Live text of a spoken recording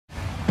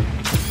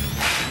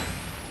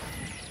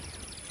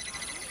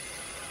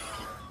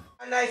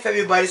Knife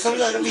everybody.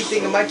 Sometimes I be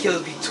thinking my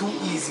kills be too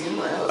easy. I'm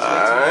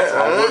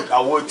like,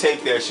 I would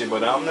take that shit,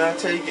 but I'm not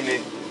taking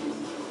it.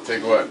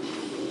 Take what?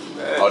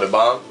 Oh, the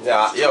bomb?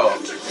 Yeah, yo,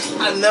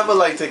 I never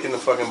liked taking the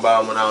fucking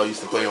bomb when I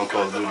used to play on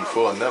Call of Duty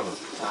 4. Never.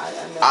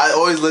 I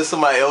always let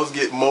somebody else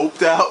get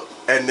moped out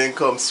and then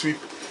come sweep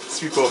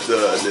up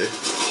the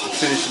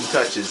finishing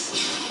touches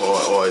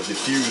or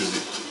diffuse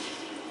it.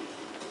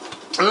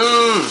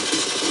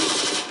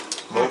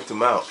 Moped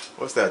them out.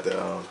 What's that?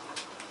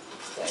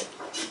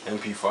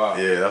 MP5.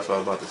 Yeah, that's what I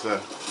was about to say.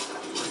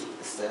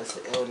 That's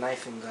the ill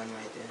knifing gun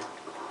right there.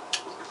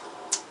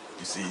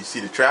 You see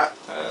the trap?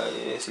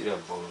 Yeah, see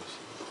that bullshit.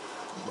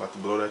 I'm about to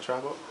blow that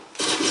trap up.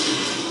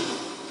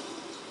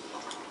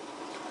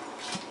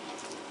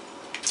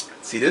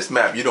 See, this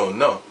map you don't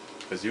know,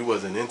 because you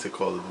wasn't into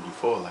Call of Duty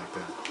 4 like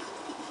that.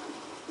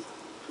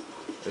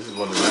 This is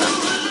one of the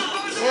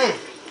maps.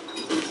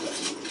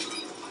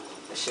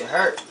 That shit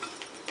hurt.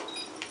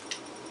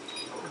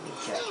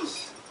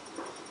 Caps.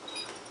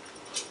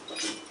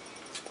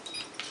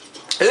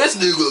 This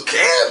nigga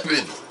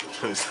camping!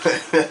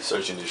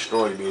 Search and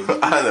destroy, baby.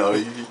 I know,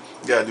 you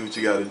gotta do what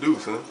you gotta do,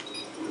 son.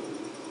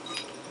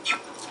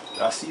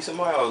 I see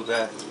somebody else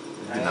that.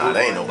 Nah,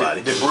 that ain't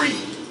nobody. Debris.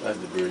 That's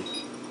debris.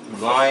 You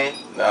lying?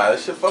 Nah, that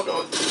shit fucking.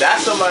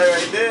 That's somebody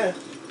right there.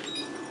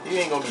 He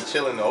ain't gonna be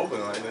chilling in the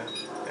open like that.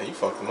 And you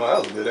fucked him up.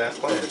 That was a good ass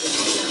plan. You a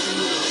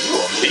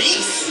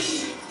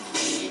beast.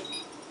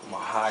 I'm a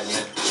high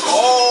man.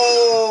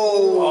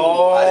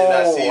 Oh! I did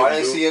not see him. I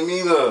didn't see him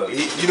either.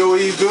 You know what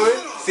he's doing?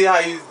 See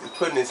how he's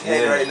putting his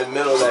head right in the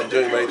middle of that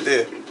joint right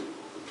there.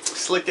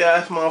 Slick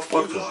ass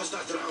motherfucker.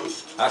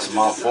 That's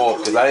my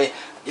fault,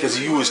 cause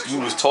you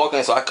was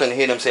talking, so I couldn't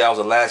hear them say I was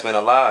the last man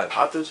alive.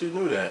 I thought you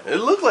knew that. It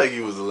looked like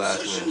you was the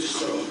last man.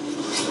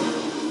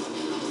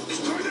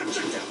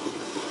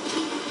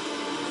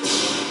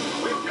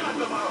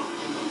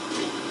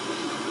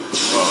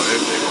 Oh,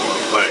 this nigga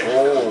wanna play.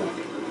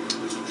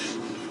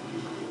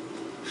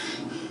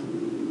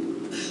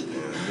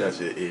 Damn, you got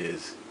your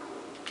ears.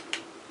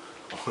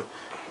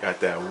 Got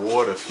that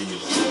water fever.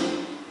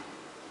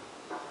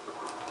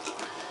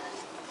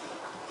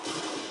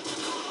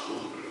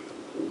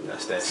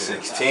 That's that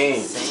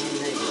 16.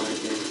 Same nigga right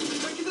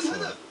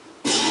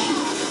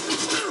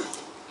there.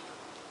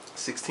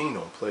 16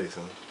 don't play,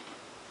 son.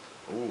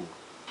 Ooh.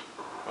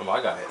 I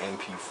got an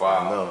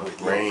MP5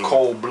 with rain.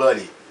 cold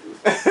blooded.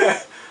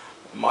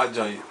 My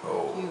joint.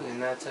 Oh. You is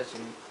not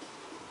touching me.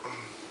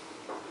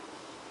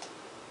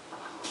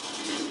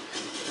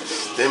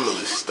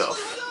 Stimulus stuff.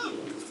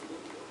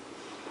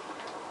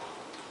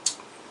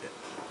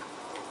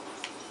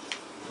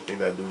 I think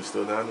that dude's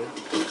still down there.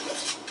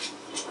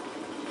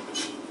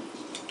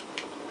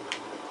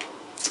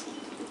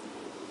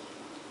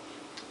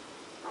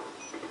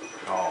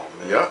 Oh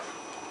man. Yup.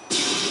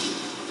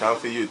 Time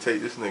for you to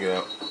take this nigga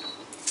out.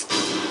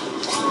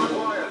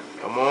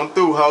 Come on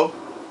through, ho.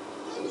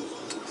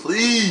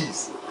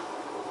 Please.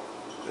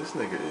 This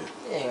nigga is.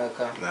 He ain't gonna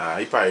come. Nah,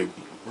 he probably,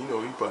 you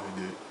know, he probably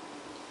did.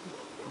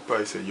 He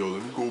probably said, yo,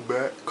 let me go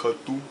back, cut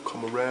through,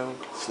 come around,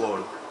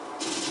 slaughter.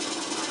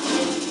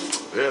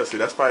 Yeah, see,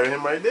 that's probably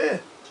him right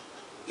there.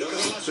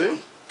 See?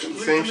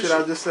 Same shit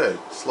I just said.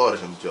 Slaughter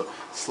him, Joe.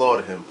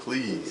 Slaughter him,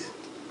 please.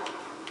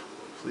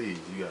 Please,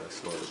 you gotta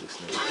slaughter this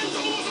nigga.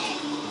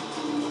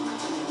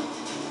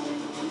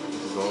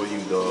 This is all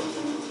you, dog.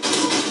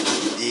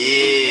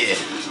 Yeah.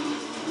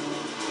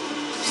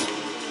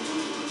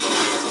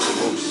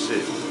 Oh,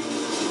 shit.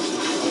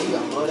 You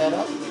gonna blow that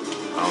up? I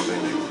don't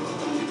think they can blow that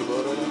up. You can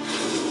blow that up?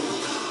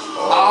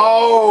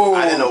 Oh! I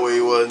didn't know where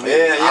he was. Man.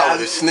 Yeah, I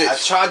would have snitched. I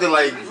tried to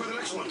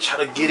try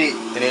to get it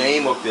and it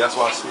aim up there. That's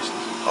why I switched it.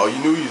 Oh, you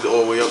knew he was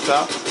all the way up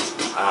top?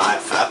 I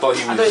thought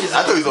he was. I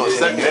thought he was on the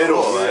second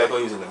middle. floor. Yeah, I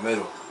thought he was in the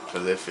middle.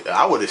 Cause if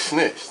I would have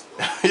snitched.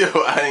 Yo,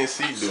 I didn't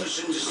see dude.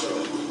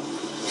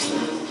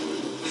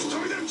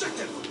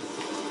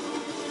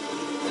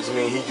 Which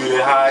mean he good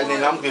at hiding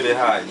and I'm good at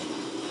hiding.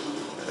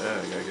 Yeah, I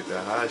gotta get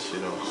that high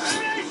shit on.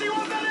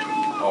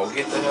 Oh,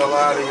 get the hell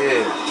out of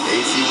here.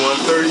 AC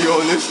 130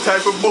 on this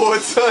type of board,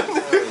 son.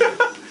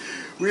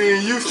 We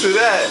ain't used to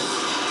that.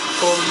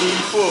 Call of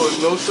Duty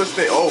 4, no such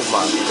thing. Oh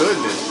my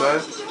goodness, son.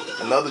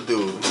 Another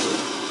dude.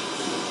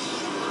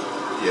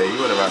 Yeah, he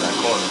went around that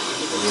corner.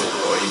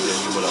 Or he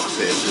went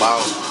upstairs.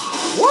 Wow.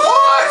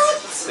 What?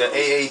 The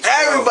AA-12.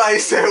 Everybody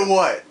said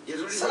what?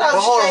 So But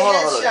hold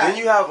on. Then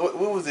you have, what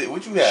was it?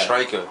 What you had?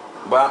 Striker.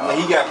 But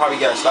he probably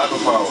got sniper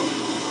power.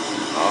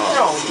 It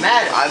don't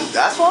matter.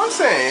 That's what I'm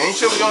saying. Ain't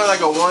sure we only like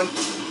a one.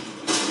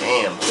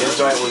 Damn. His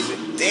joint was it.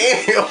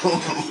 Damn.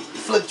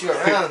 Flipped you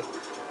around.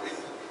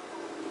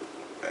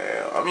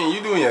 Damn. I mean,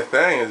 you doing your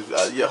thing.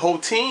 Your whole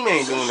team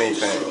ain't doing their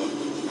thing.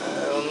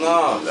 Hell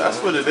no. That's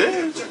what it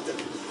is.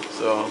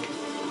 So,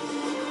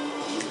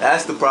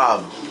 that's the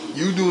problem.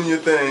 You doing your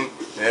thing,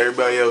 and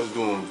everybody else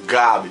doing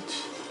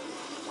garbage.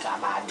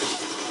 Garbage.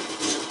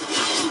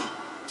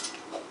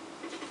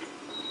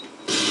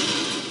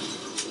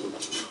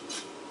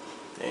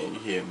 And you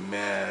hear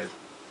mad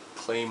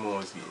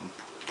claymores getting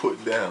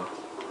put down.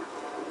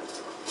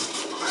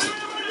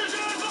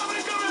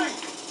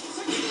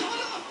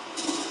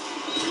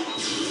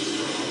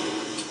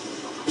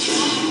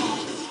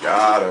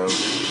 Got him.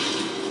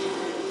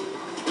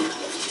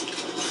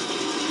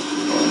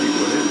 Oh, he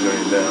put his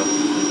joint down.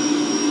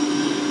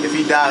 If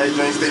he died, his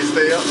joint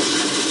stay up?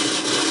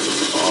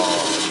 Oh,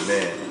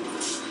 man.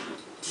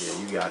 Yeah,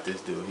 you got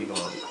this dude. He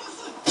gonna...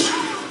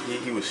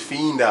 He was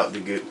fiend out to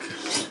get...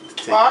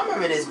 Oh, I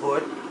remember this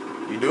board.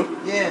 You do?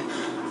 Yeah.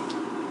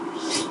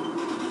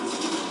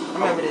 I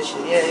remember this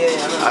shit.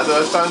 Yeah. I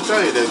was trying to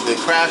tell you, the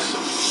crash,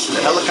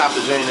 the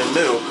helicopter joint in the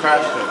middle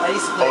crashed him. I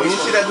used to play Oh, you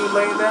this see that dude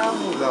laying down?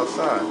 He was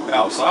outside.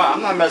 Outside?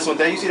 I'm not messing with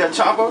that. You see that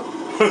chopper?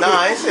 Nah,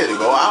 I ain't said to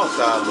go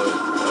outside, but you know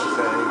what I'm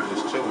saying, he was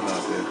just chilling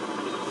out there.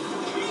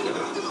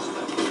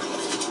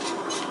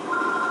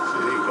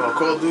 See, on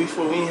Call of Duty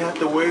 4, we ain't have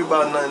to worry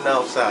about nothing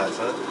outside,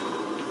 son.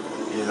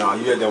 You know,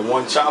 you had that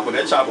one chopper.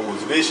 That chopper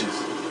was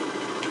vicious.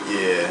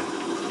 Yeah.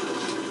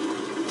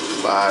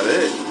 About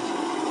it.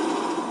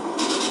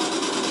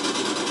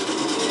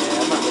 Yeah, I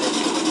remember that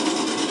shit.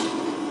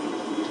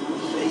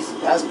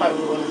 That's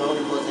probably one of the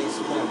only boards they used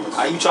to play.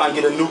 How you trying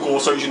to get a nuke on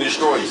Search and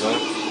Destroy, son?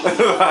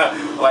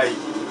 Like,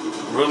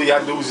 really,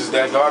 our dudes is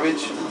that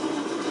garbage?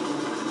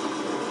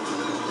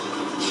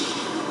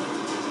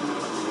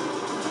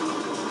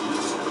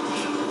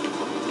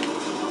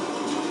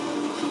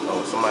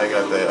 Oh, somebody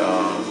got that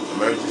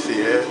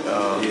emergency air.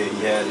 Yeah,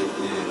 he had it.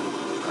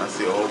 Yeah. I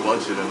see a whole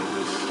bunch of them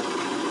just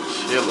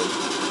chilling.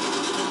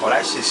 Oh,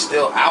 that shit's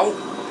still out?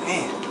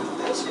 Man.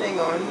 That shit ain't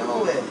going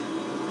nowhere.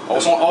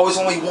 Oh, it's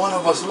only one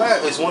of us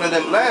left. It's one of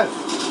them left.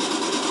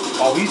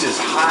 Oh, he's just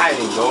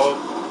hiding, dog.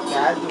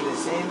 Yeah, I do the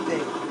same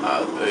thing.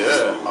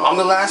 Yeah. I'm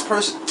the last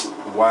person.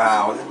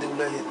 Wow, that dude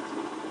let hit.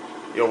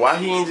 Yo, why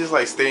he ain't just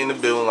like stay in the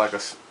building like a,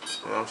 you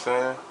know what I'm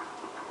saying?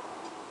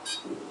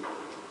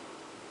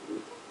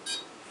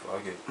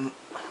 Fuck it.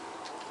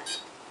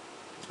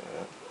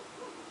 Yeah.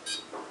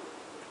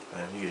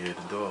 Man, you can hear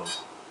the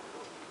dogs.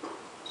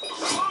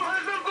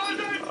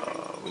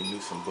 We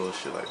knew some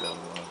bullshit like that was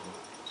going on.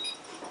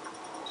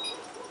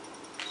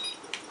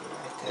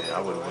 Yeah, I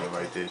would have been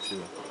right there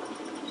too.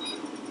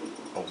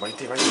 Oh, right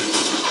there.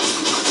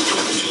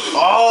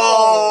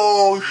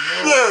 Oh,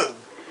 shit!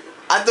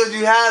 I thought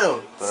you had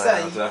him.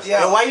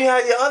 Yeah, why you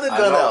had your other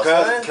gun out,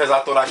 son? Because I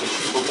thought I could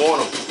keep up on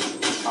him.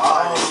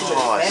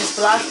 Oh, fence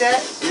block that?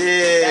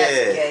 Yeah.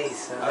 That's gay,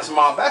 son.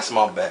 That's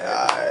my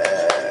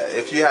bad.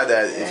 If you had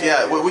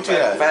that, what you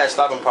had? If I had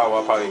stopping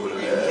power, I probably would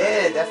have.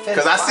 Yeah, that fence.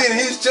 Because I seen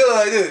he was chilling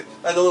like this,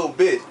 like a little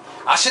bitch.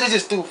 I should have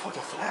just threw a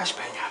fucking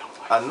flashbang at him.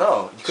 I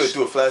know. You could have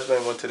threw a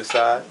flashbang, went to the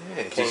side,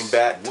 Yeah, came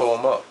back, tore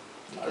him up.